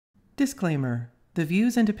Disclaimer: the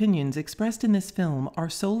views and opinions expressed in this film are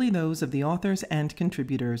solely those of the authors and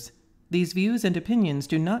contributors. These views and opinions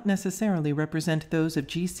do not necessarily represent those of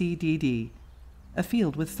GCDD. A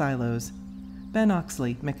Field with Silos. Ben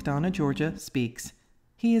Oxley, McDonough, Georgia, speaks.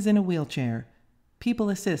 He is in a wheelchair. People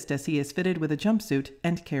assist as he is fitted with a jumpsuit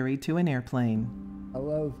and carried to an airplane. I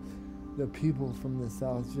love the people from the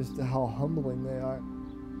South, just how humbling they are,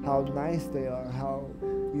 how nice they are, how,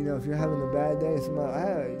 if you're having a bad day, somebody,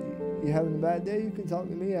 hey, you having a bad day, you can talk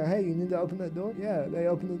to me, or hey, you need to open that door? Yeah, they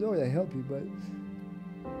open the door, they help you, but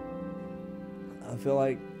I feel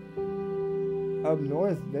like up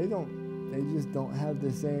north, they just don't have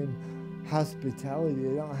the same hospitality,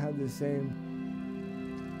 they don't have the same,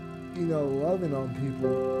 loving on people.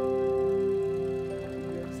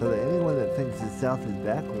 So that anyone that thinks the South is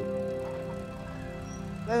backward,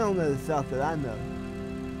 they don't know the South that I know.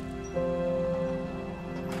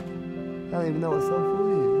 I don't even know what soul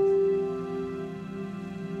food is.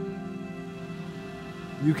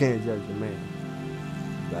 You can't judge a man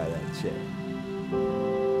by that check.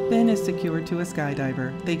 Ben is secured to a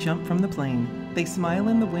skydiver. They jump from the plane. They smile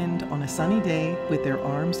in the wind on a sunny day with their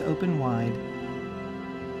arms open wide.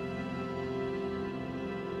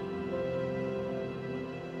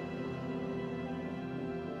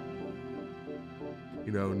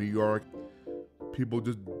 New York, people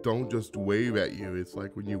just don't just wave at you. It's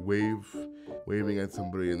like when you waving at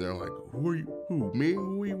somebody and they're like, who are you? Who? Me?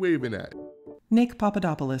 Who are you waving at? Nick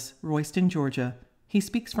Papadopoulos, Royston, Georgia. He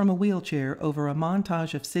speaks from a wheelchair over a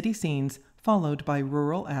montage of city scenes followed by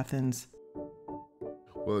rural Athens.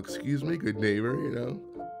 Well, excuse me, good neighbor,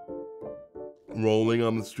 Rolling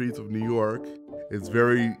on the streets of New York. It's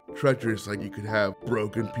very treacherous, like you could have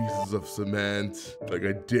broken pieces of cement, like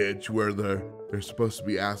a ditch where there's supposed to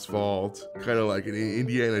be asphalt, kind of like an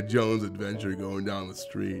Indiana Jones adventure going down the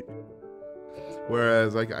street.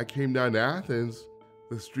 Whereas I came down to Athens,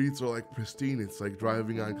 the streets are like pristine, it's like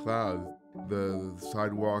driving on clouds. The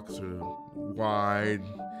sidewalks are wide,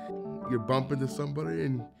 you bump into somebody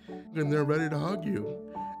and they're ready to hug you.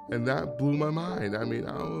 And that blew my mind. I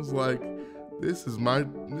was like, this is my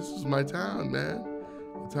town, man.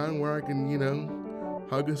 A town where I can,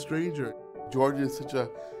 hug a stranger. Georgia is such a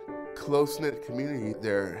close-knit community.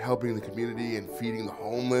 They're helping the community and feeding the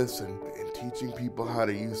homeless and teaching people how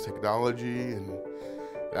to use technology. And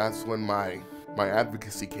that's when my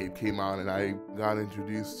advocacy came out and I got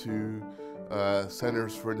introduced to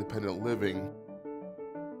Centers for Independent Living.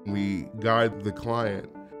 We guide the client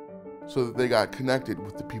so that they got connected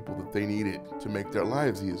with the people that they needed to make their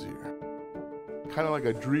lives easier. Kind of like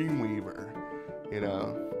a dream weaver,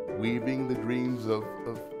 weaving the dreams of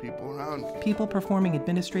people around you. People performing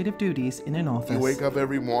administrative duties in an office. You wake up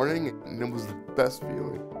every morning and it was the best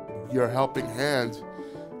feeling. Your helping hand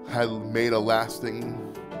had made a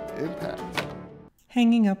lasting impact.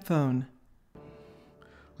 Hanging up phone.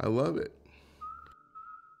 I love it.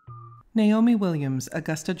 Naomi Williams,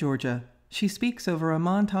 Augusta, Georgia. She speaks over a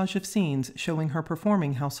montage of scenes showing her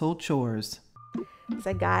performing household chores.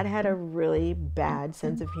 So God had a really bad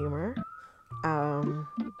sense of humor.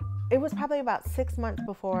 It was probably about 6 months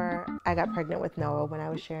before I got pregnant with Noah when I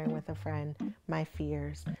was sharing with a friend my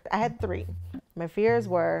fears. I had 3. My fears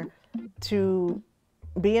were to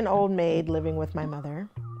be an old maid living with my mother,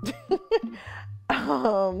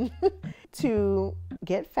 to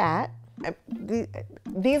get fat.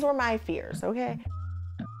 These were my fears, okay?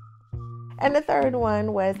 And the third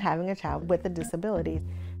one was having a child with a disability.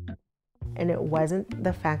 And it wasn't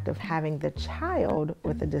the fact of having the child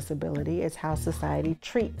with a disability, it's how society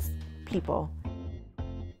treats people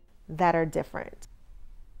that are different.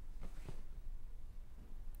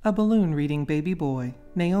 A balloon reading baby boy.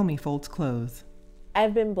 Naomi folds clothes.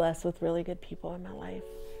 I've been blessed with really good people in my life.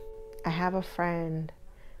 I have a friend,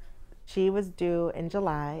 she was due in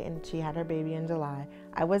July and she had her baby in July.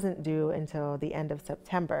 I wasn't due until the end of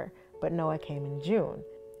September, but Noah came in June.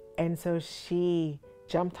 And so she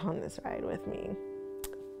jumped on this ride with me.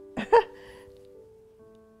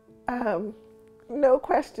 No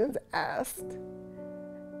questions asked.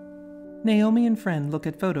 Naomi and friend look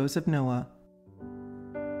at photos of Noah.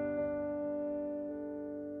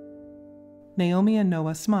 Naomi and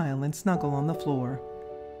Noah smile and snuggle on the floor.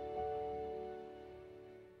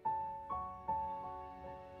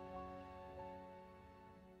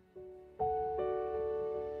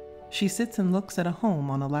 She sits and looks at a home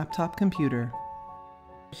on a laptop computer.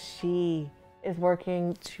 She is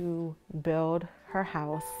working to build her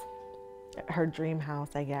house, her dream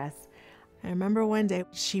house, I guess. I remember one day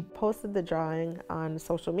she posted the drawing on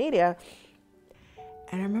social media,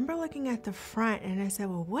 and I remember looking at the front and I said,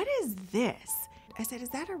 well, what is this? I said, is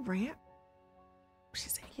that a ramp? She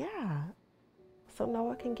said, yeah, so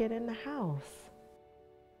Noah can get in the house.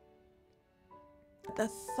 The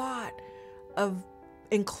thought of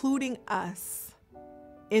including us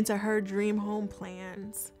into her dream home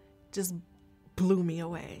plans just blew me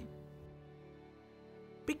away.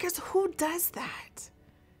 Because who does that?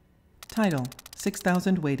 Title: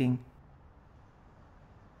 6,000 Waiting.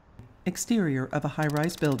 Exterior of a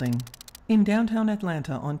high-rise building. In downtown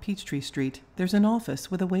Atlanta on Peachtree Street, there's an office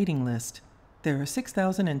with a waiting list. There are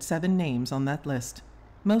 6,007 names on that list.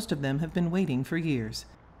 Most of them have been waiting for years.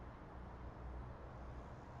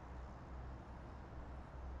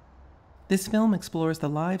 This film explores the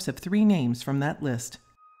lives of 3 names from that list.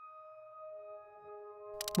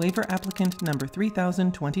 Waiver applicant number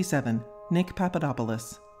 3027, Nick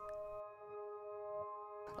Papadopoulos.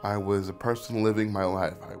 I was a person living my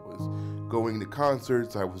life. I was going to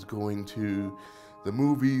concerts, I was going to the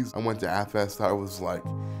movies, I went to AFest, that was like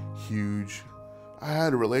huge. I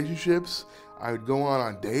had relationships, I would go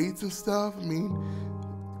on dates and stuff. I mean,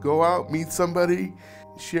 go out, meet somebody,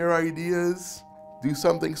 share ideas, do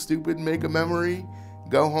something stupid, make a memory,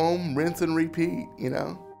 go home, rinse and repeat, you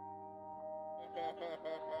know?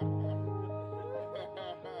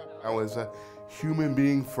 I was a human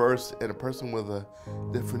being first and a person with a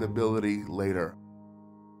different ability later.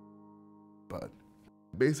 But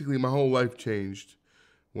basically my whole life changed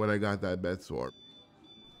when I got that bed sore.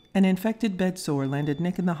 An infected bed sore landed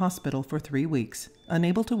Nick in the hospital for 3 weeks.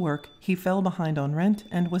 Unable to work, he fell behind on rent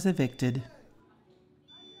and was evicted.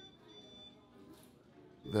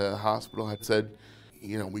 The hospital had said,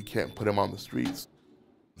 you know, we can't put him on the streets.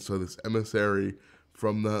 So this emissary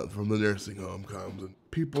from the nursing home comes, and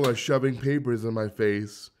people are shoving papers in my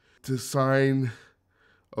face to sign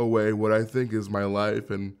away what I think is my life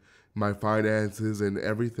and my finances and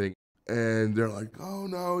everything. And they're like, oh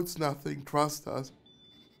no, it's nothing, trust us.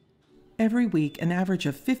 Every week, an average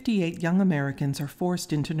of 58 young Americans are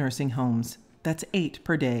forced into nursing homes. That's 8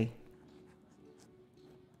 per day.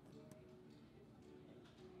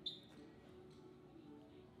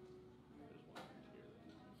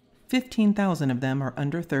 $15,000 of them are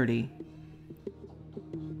under 30.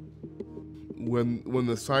 When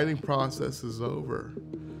the signing process is over,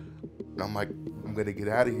 I'm like, I'm gonna get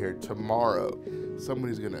out of here tomorrow.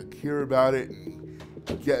 Somebody's gonna hear about it and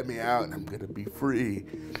get me out, and I'm gonna be free.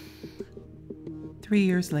 3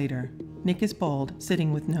 years later, Nick is bald,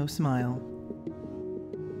 sitting with no smile.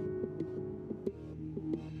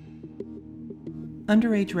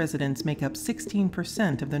 Underage residents make up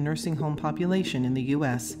 16% of the nursing home population in the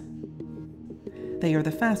U.S. They are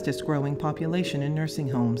the fastest growing population in nursing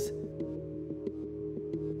homes.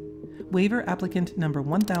 Waiver applicant number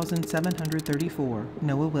 1734,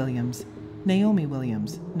 Noah Williams. Naomi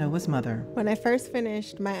Williams, Noah's mother. When I first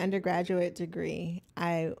finished my undergraduate degree,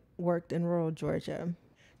 I worked in rural Georgia,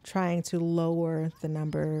 trying to lower the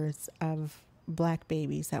numbers of Black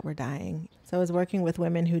babies that were dying. So I was working with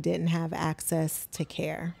women who didn't have access to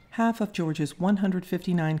care. Half of Georgia's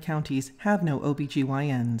 159 counties have no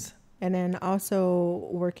OBGYNs. And then also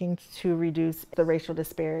working to reduce the racial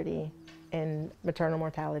disparity in maternal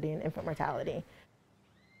mortality and infant mortality.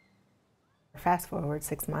 Fast forward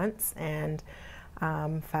 6 months and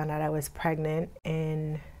found out I was pregnant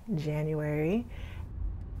in January.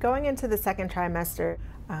 Going into the second trimester,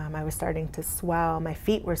 I was starting to swell, my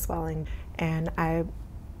feet were swelling, and I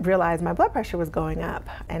realized my blood pressure was going up,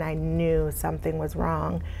 and I knew something was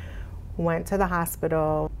wrong. Went to the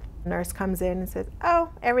hospital. Nurse comes in and says, oh,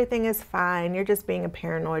 everything is fine. You're just being a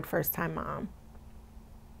paranoid first-time mom.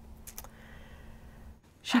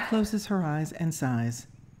 She closes her eyes and sighs.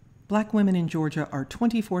 Black women in Georgia are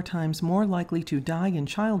 24 times more likely to die in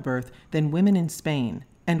childbirth than women in Spain,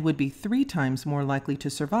 and would be 3 times more likely to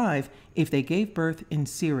survive if they gave birth in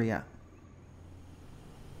Syria.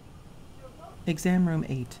 Exam room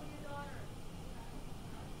 8.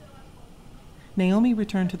 Naomi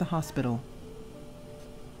returned to the hospital,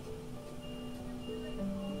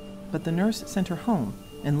 but the nurse sent her home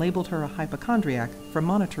and labeled her a hypochondriac for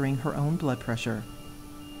monitoring her own blood pressure.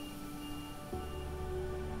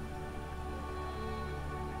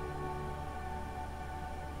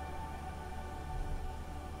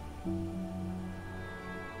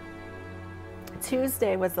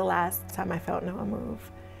 Tuesday was the last time I felt Noah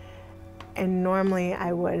move. And normally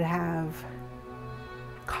I would have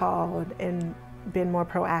called and been more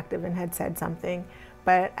proactive and had said something,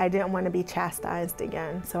 but I didn't want to be chastised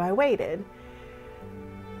again, so I waited.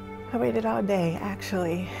 I waited all day,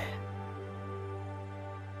 actually.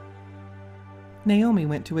 Naomi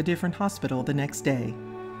went to a different hospital the next day.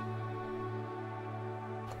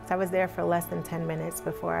 So I was there for less than 10 minutes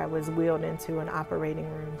before I was wheeled into an operating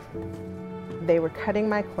room. They were cutting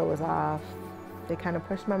my clothes off. They kind of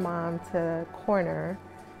pushed my mom to the corner.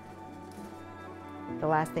 The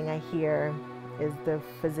last thing I hear is the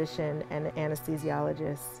physician and the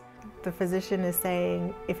anesthesiologist. The physician is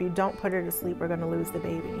saying, if you don't put her to sleep, we're gonna lose the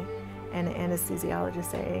baby. And the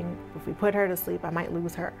anesthesiologist saying, if we put her to sleep, I might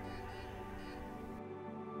lose her.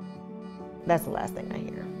 That's the last thing I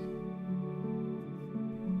hear.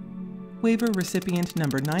 Waiver recipient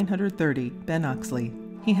number 930, Ben Oxley.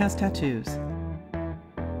 He has tattoos.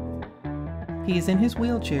 He is in his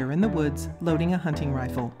wheelchair in the woods, loading a hunting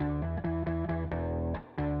rifle.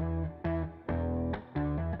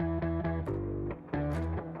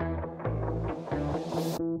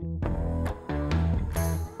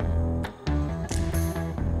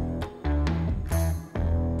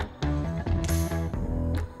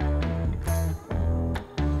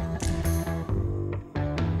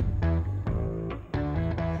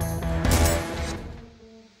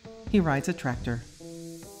 He rides a tractor.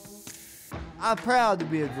 I'm proud to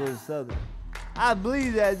be a Georgia Southern. I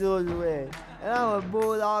bleed that Georgia red, and I'm a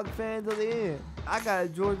Bulldog fan to the end. I got a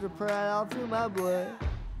Georgia pride all through my blood.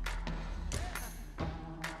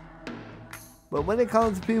 But when it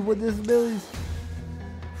comes to people with disabilities,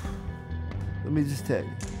 let me just tell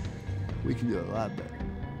you, we can do a lot better.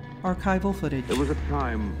 Archival footage. There was a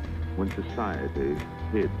time when society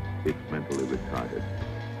hid its mentally retarded.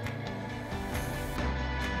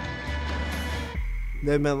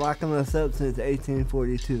 They've been locking us up since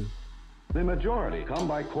 1842. The majority come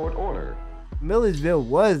by court order. Milledgeville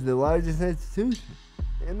was the largest institution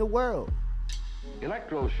in the world.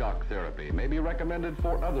 Electroshock therapy may be recommended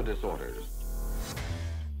for other disorders.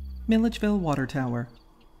 Milledgeville Water Tower.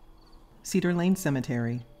 Cedar Lane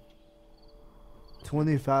Cemetery.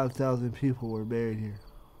 25,000 people were buried here.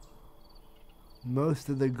 Most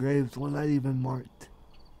of the graves were not even marked,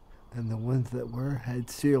 and the ones that were had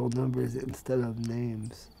serial numbers instead of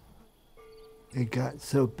names. It got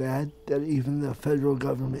so bad that even the federal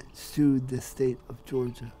government sued the state of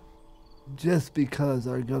Georgia, just because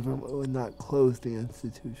our government would not close the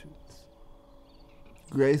institutions.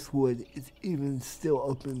 Gracewood is even still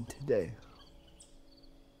open today.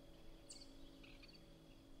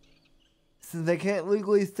 Since they can't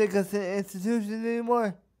legally stick us in institutions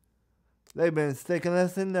anymore, they've been sticking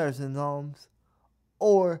us in nursing homes,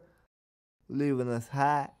 or leaving us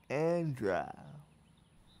high and dry.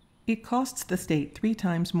 It costs the state 3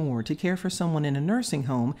 times more to care for someone in a nursing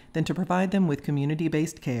home than to provide them with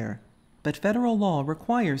community-based care. But federal law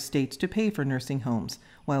requires states to pay for nursing homes,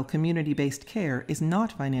 while community-based care is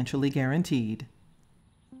not financially guaranteed.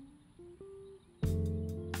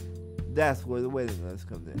 That's where the waiting list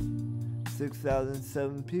comes in.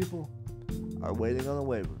 6,007 people are waiting on a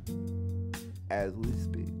waiver as we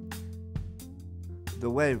speak. The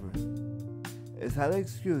waiver is how to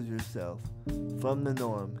excuse yourself from the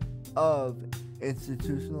norm of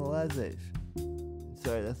institutionalization.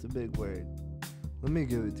 Sorry, that's a big word. Let me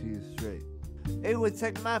give it to you straight. It would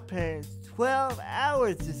take my parents 12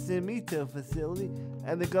 hours to send me to a facility,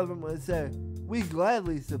 and the government would say, we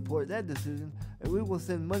gladly support that decision, and we will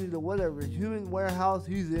send money to whatever human warehouse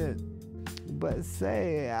he's in. But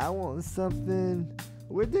say I want something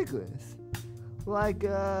ridiculous, like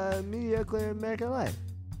mediocre American life.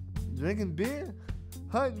 Drinking beer,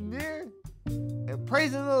 hunting deer, and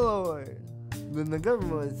praising the Lord. Then the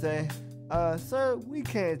government would say, sir, we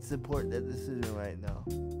can't support that decision right now.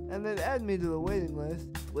 And then add me to the waiting list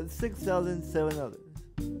with 6,007 others.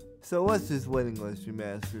 So what's this waiting list, you may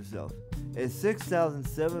ask yourself? It's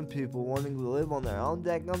 6,007 people wanting to live on their own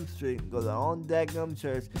daggum street, go to their own daggum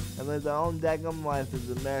church, and live their own daggum life as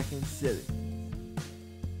American citizens.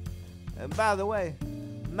 And by the way,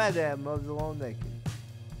 my dad mows alone naked.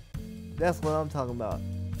 That's what I'm talking about.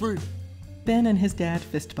 Freedom. Ben and his dad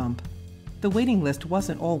fist bump. The waiting list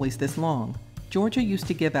wasn't always this long. Georgia used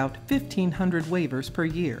to give out 1,500 waivers per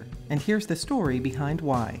year, and here's the story behind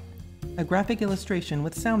why. A graphic illustration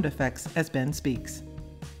with sound effects as Ben speaks.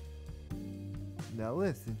 Now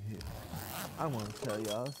listen here. I want to tell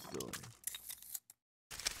y'all a story.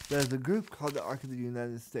 There's a group called the Ark of the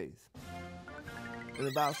United States. And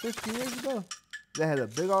about 50 years ago, they had a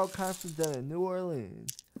big old conference down in New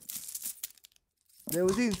Orleans. They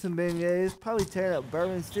was eating some beignets, probably tearing up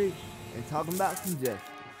Bourbon Street, and talking about congestion.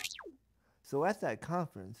 So at that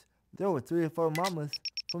conference, there were 3 or 4 mamas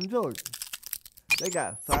from Georgia. They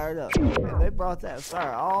got fired up, and they brought that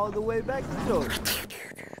fire all the way back to Georgia.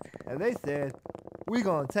 And they said, we're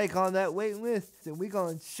going to take on that waiting list, and we're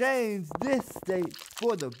going to change this state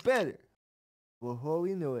for the better. Before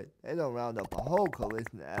we knew it, they done round up a whole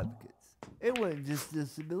coalition of advocates. It wasn't just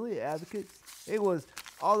disability advocates. It was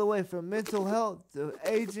all the way from mental health to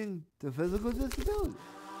aging to physical disability.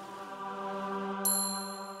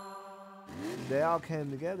 They all came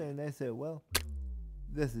together and they said, well,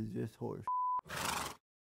 this is just horse.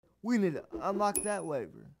 We need to unlock that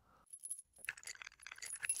waiver.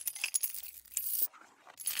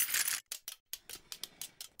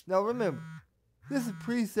 Now remember, this is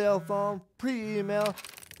pre-cell phone, pre-email,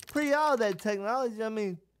 pre-all that technology. I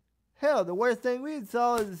mean, hell, the worst thing we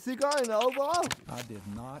saw is a cigar in the Oval Office. I did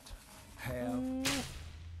not have...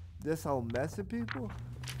 This whole mess of people,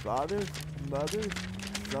 fathers, mothers,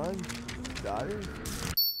 sons, daughters,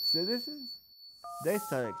 citizens, they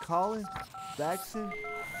started calling, faxing,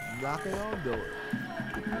 knocking on doors.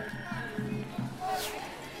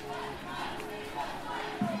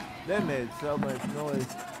 They made so much noise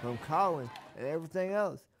from calling and everything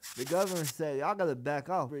else. The governor said, y'all gotta back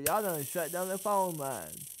off, or y'all done shut down the phone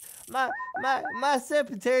lines. My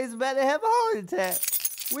secretary's about to have a heart attack.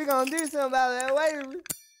 We gonna do something about that waiver.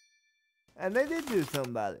 And they did do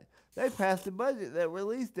something about it. They passed a budget that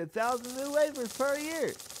released 1,000 new waivers per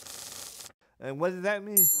year. And what does that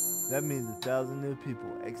mean? That means 1,000 new people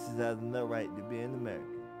exercising their right to be in America.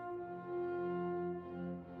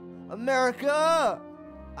 America!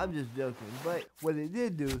 I'm just joking, but what it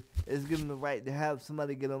did do is give them the right to have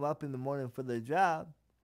somebody get them up in the morning for their job.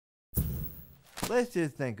 Let's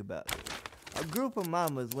just think about it. A group of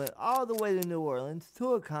mamas went all the way to New Orleans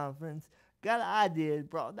to a conference, got an idea,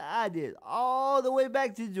 brought the idea all the way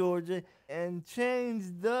back to Georgia, and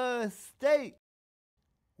changed the state.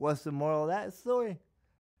 What's the moral of that story?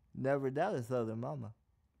 Never doubt a Southern mama,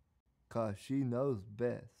 'cause she knows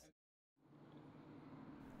best.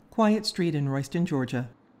 Quiet street in Royston, Georgia.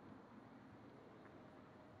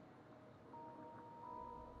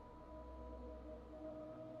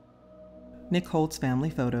 Nick Holt's family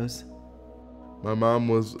photos. My mom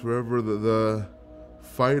was forever the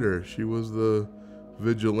fighter. She was the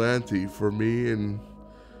vigilante for me, and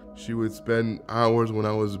she would spend hours when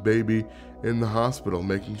I was a baby in the hospital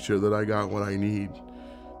making sure that I got what I need.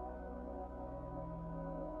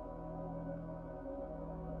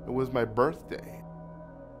 It was my birthday.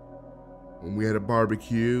 And we had a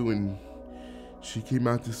barbecue, and she came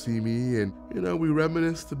out to see me, and, we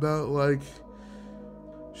reminisced about,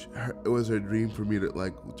 it was her dream for me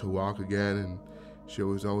to walk again, and she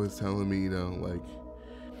was always telling me,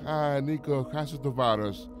 Nico, caso de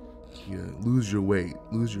varas. Lose your weight.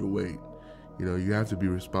 You have to be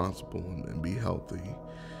responsible and be healthy.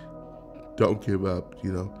 Don't give up,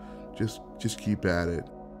 just keep at it.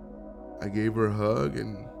 I gave her a hug,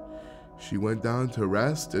 and she went down to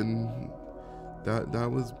rest, and that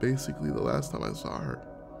was basically the last time I saw her.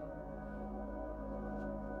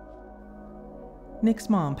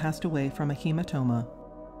 Nick's mom passed away from a hematoma.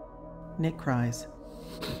 Nick cries.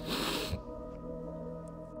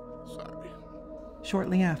 Sorry.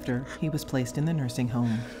 Shortly after, he was placed in the nursing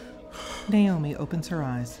home. Naomi opens her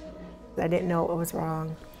eyes. I didn't know what was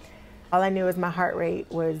wrong. All I knew was my heart rate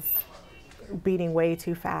was beating way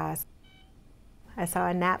too fast. I saw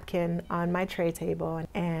a napkin on my tray table,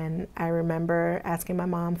 and I remember asking my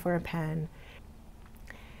mom for a pen.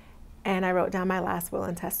 And I wrote down my last will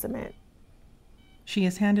and testament. She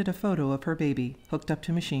is handed a photo of her baby hooked up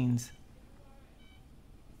to machines.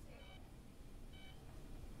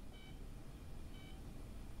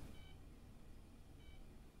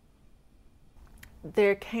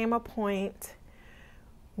 There came a point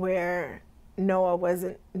where Noah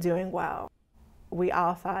wasn't doing well. We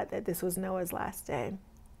all thought that this was Noah's last day.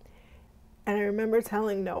 And I remember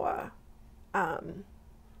telling Noah,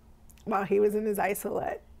 while he was in his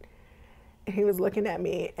isolate, he was looking at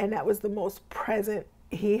me, and that was the most present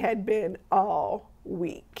he had been all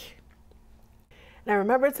week. And I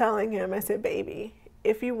remember telling him, I said, baby,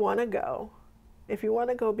 if you want to go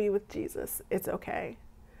be with Jesus, it's okay.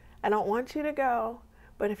 I don't want you to go,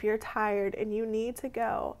 but if you're tired and you need to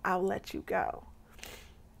go, I'll let you go.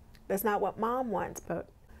 That's not what mom wants, but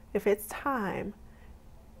if it's time,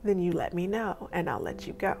 then you let me know and I'll let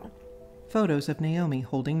you go. Photos of Naomi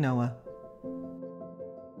holding Noah.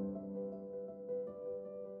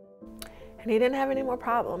 And he didn't have any more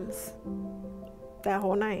problems that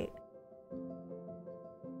whole night.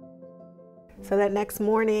 So that next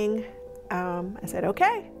morning, I said,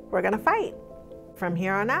 okay, we're gonna fight. From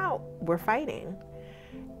here on out, we're fighting.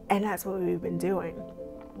 And that's what we've been doing.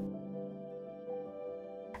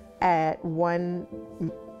 At one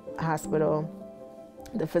hospital,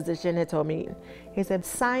 the physician had told me, he said,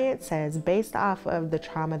 science says, based off of the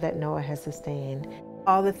trauma that Noah has sustained,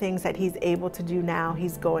 all the things that he's able to do now,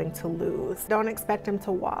 he's going to lose. Don't expect him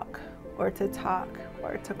to walk or to talk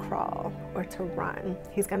or to crawl or to run.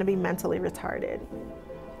 He's going to be mentally retarded.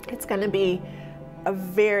 It's going to be a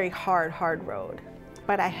very hard road.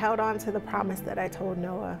 But I held on to the promise that I told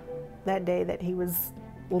Noah that day that he was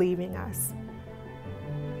leaving us.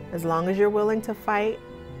 As long as you're willing to fight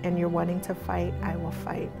and you're wanting to fight, I will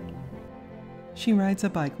fight. She rides a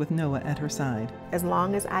bike with Noah at her side. As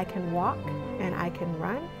long as I can walk and I can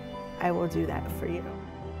run, I will do that for you.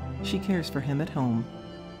 She cares for him at home.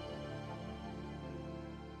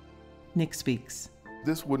 Nick speaks.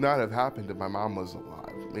 This would not have happened if my mom was alive.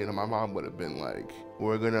 You know, my mom would have been like,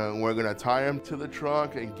 we're gonna tie him to the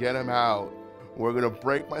trunk and get him out. We're gonna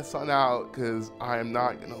break my son out because I am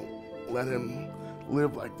not gonna let him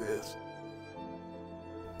live like this.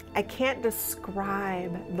 I can't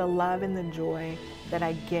describe the love and the joy that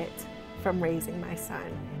I get from raising my son.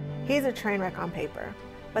 He's a train wreck on paper,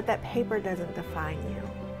 but that paper doesn't define you.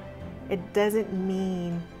 It doesn't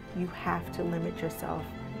mean you have to limit yourself.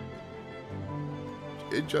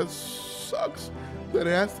 It just sucks that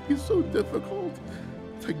it has to be so difficult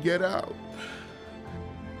to get out.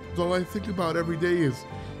 All I think about every day is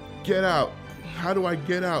get out. How do I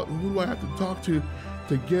get out? Who do I have to talk to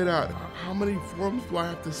get out? How many forms do I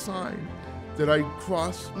have to sign? Did I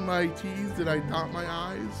cross my T's? Did I dot my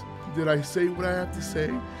I's? Did I say what I have to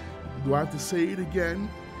say? Do I have to say it again?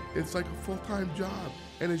 It's like a full-time job,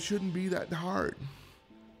 and it shouldn't be that hard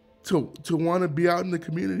to want to be out in the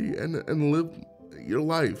community and live your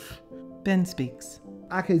life. Ben speaks.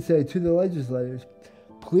 I can say to the legislators,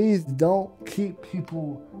 please don't keep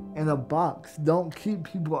people in a box. Don't keep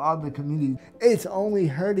people out of the community. It's only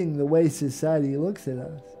hurting the way society looks at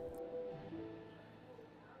us.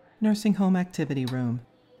 Nursing home activity room.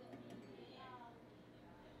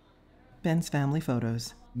 Ben's family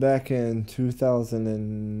photos. Back in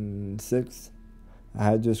 2006, I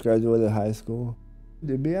had just graduated high school.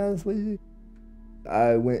 To be honest with you,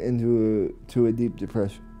 I went into a deep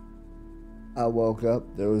depression. I woke up,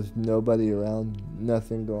 there was nobody around,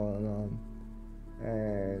 nothing going on.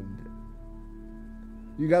 And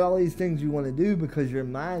you got all these things you want to do because your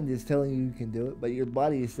mind is telling you can do it, but your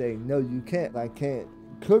body is saying, no, you can't. I can't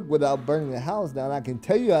cook without burning the house down. I can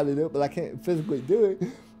tell you how to do it, but I can't physically do it.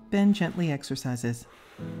 Ben gently exercises.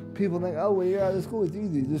 People think, oh, well, you're out of school, it's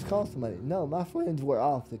easy, just call somebody. No, my friends were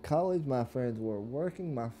off to college, my friends were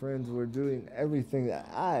working, my friends were doing everything that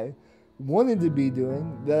I wanted to be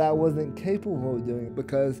doing that I wasn't capable of doing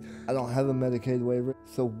because I don't have a Medicaid waiver.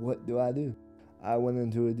 So what do? I went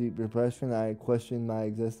into a deep depression. I questioned my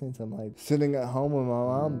existence. I'm like sitting at home with my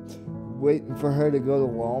mom, waiting for her to go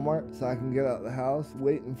to Walmart so I can get out of the house,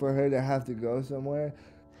 waiting for her to have to go somewhere.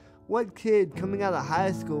 What kid coming out of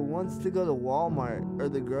high school wants to go to Walmart or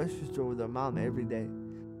the grocery store with their mom every day?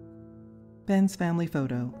 Ben's family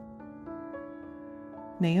photo.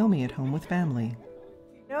 Naomi at home with family.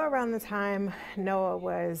 You know, around the time Noah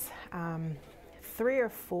was 3 or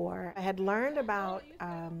 4, I had learned about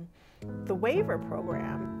the waiver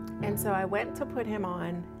program, and so I went to put him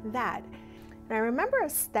on that. And I remember a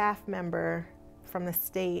staff member from the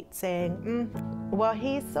state saying, well,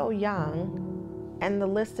 he's so young and the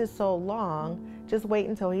list is so long, just wait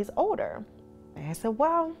until he's older. And I said,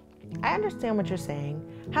 well, I understand what you're saying.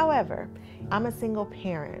 However, I'm a single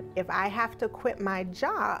parent. If I have to quit my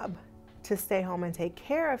job to stay home and take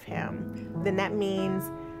care of him, then that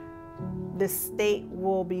means the state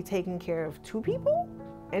will be taking care of 2 people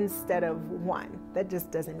instead of 1. That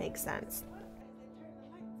just doesn't make sense.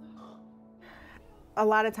 A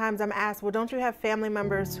lot of times I'm asked, well, don't you have family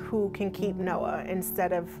members who can keep Noah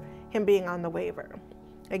instead of him being on the waiver?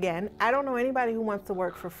 Again, I don't know anybody who wants to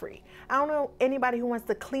work for free. I don't know anybody who wants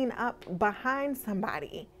to clean up behind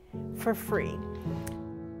somebody for free.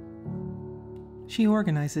 She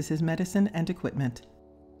organizes his medicine and equipment.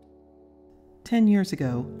 10 years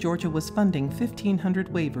ago, Georgia was funding 1,500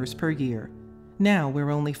 waivers per year. Now we're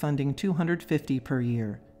only funding 250 per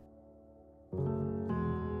year.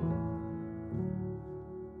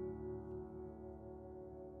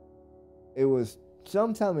 It was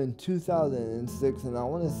sometime in 2006, and I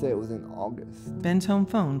want to say it was in August. Ben's home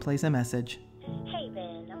phone plays a message. Hey,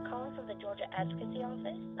 Ben, I'm calling from the Georgia Advocacy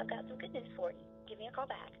Office. I've got some good news for you. Give me a call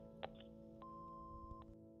back.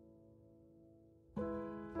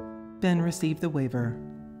 Ben received the waiver.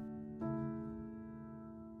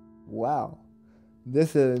 Wow,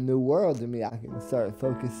 this is a new world to me. I can start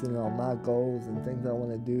focusing on my goals and things I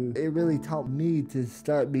want to do. It really taught me to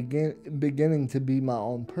start beginning to be my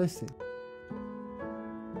own person.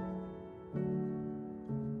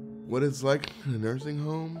 What it's like in a nursing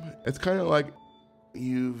home, it's kind of like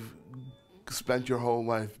you've spent your whole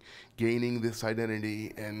life gaining this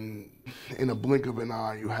identity, and in a blink of an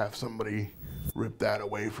eye, you have somebody rip that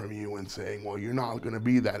away from you and saying, well, you're not going to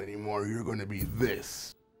be that anymore, you're going to be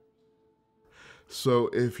this. So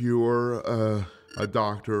if you're a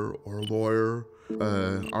doctor or a lawyer,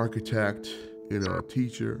 architect, a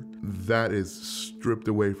teacher, that is stripped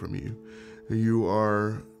away from you.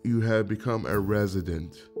 You have become a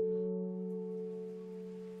resident.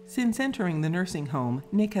 Since entering the nursing home,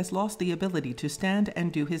 Nick has lost the ability to stand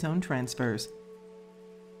and do his own transfers.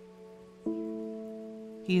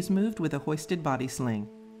 He is moved with a hoisted body sling.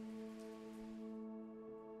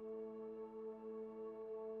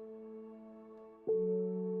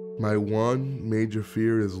 My one major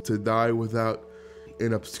fear is to die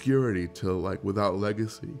in obscurity, without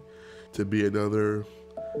legacy, to be another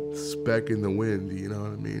speck in the wind, you know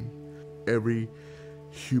what I mean? Every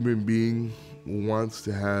human being wants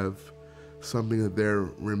to have something that they're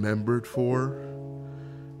remembered for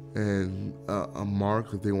and a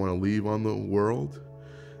mark that they want to leave on the world.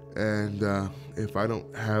 And if I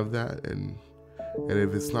don't have that, and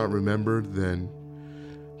if it's not remembered, then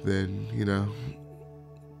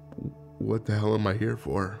what the hell am I here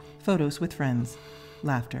for? Photos with friends.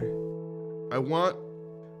 Laughter. I want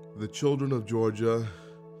the children of Georgia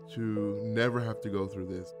to never have to go through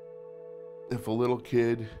this. If a little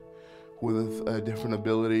kid with a different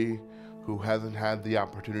ability who hasn't had the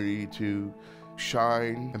opportunity to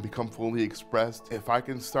shine and become fully expressed, if I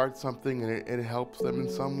can start something and it helps them in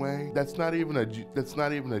some way, that's not even a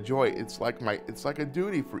joy. It's like a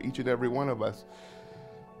duty for each and every one of us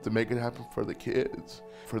to make it happen for the kids,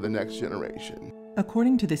 for the next generation.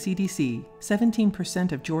 According to the CDC,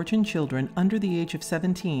 17% of Georgian children under the age of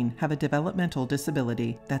 17 have a developmental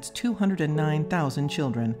disability. That's 209,000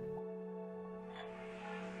 children.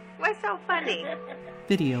 What's so funny?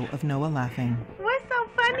 Video of Noah laughing. What's so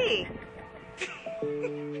funny?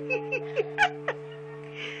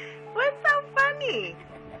 What's so funny?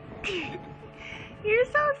 You're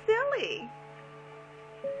so silly.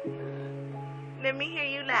 Let me hear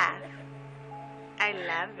you laugh. I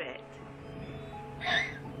love it.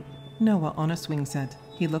 Noah on a swing set.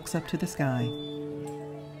 He looks up to the sky.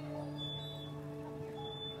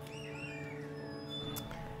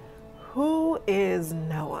 Who is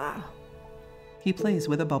Noah? He plays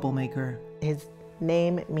with a bubble maker. His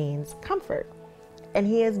name means comfort, and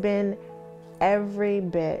he has been every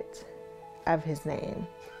bit of his name.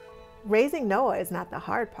 Raising Noah is not the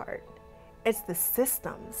hard part. It's the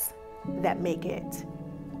systems that make it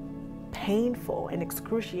painful and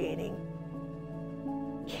excruciating.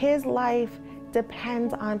 His life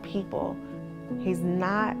depends on people. He's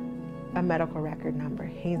not a medical record number.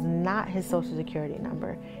 He's not his social security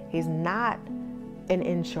number. He's not an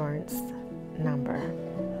insurance number.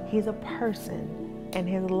 He's a person, and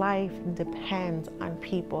his life depends on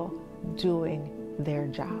people doing their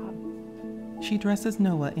job. She dresses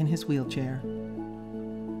Noah in his wheelchair.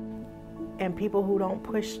 And people who don't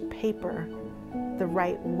push paper the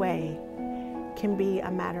right way can be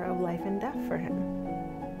a matter of life and death for him.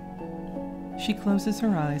 She closes her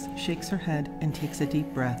eyes, shakes her head, and takes a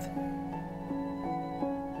deep breath.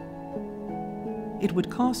 It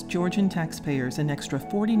would cost Georgian taxpayers an extra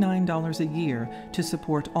 $49 a year to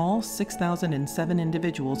support all 6,007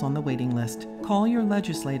 individuals on the waiting list. Call your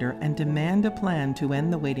legislator and demand a plan to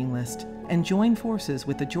end the waiting list, and join forces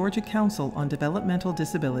with the Georgia Council on Developmental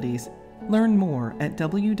Disabilities. Learn more at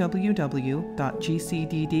www.gcdd.org.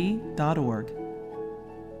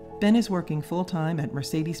 Ben is working full-time at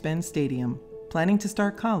Mercedes-Benz Stadium, planning to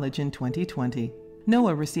start college in 2020.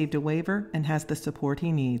 Noah received a waiver and has the support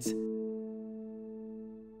he needs.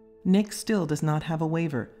 Nick still does not have a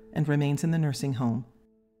waiver and remains in the nursing home.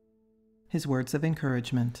 His words of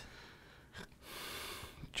encouragement.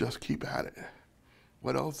 Just keep at it.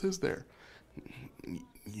 What else is there?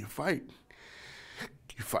 You fight.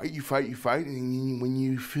 You fight, and when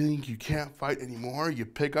you think you can't fight anymore, you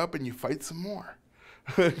pick up and you fight some more.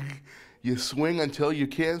 You swing until you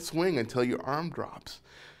can't swing, until your arm drops.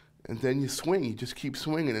 And then you swing, you just keep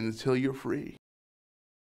swinging until you're free.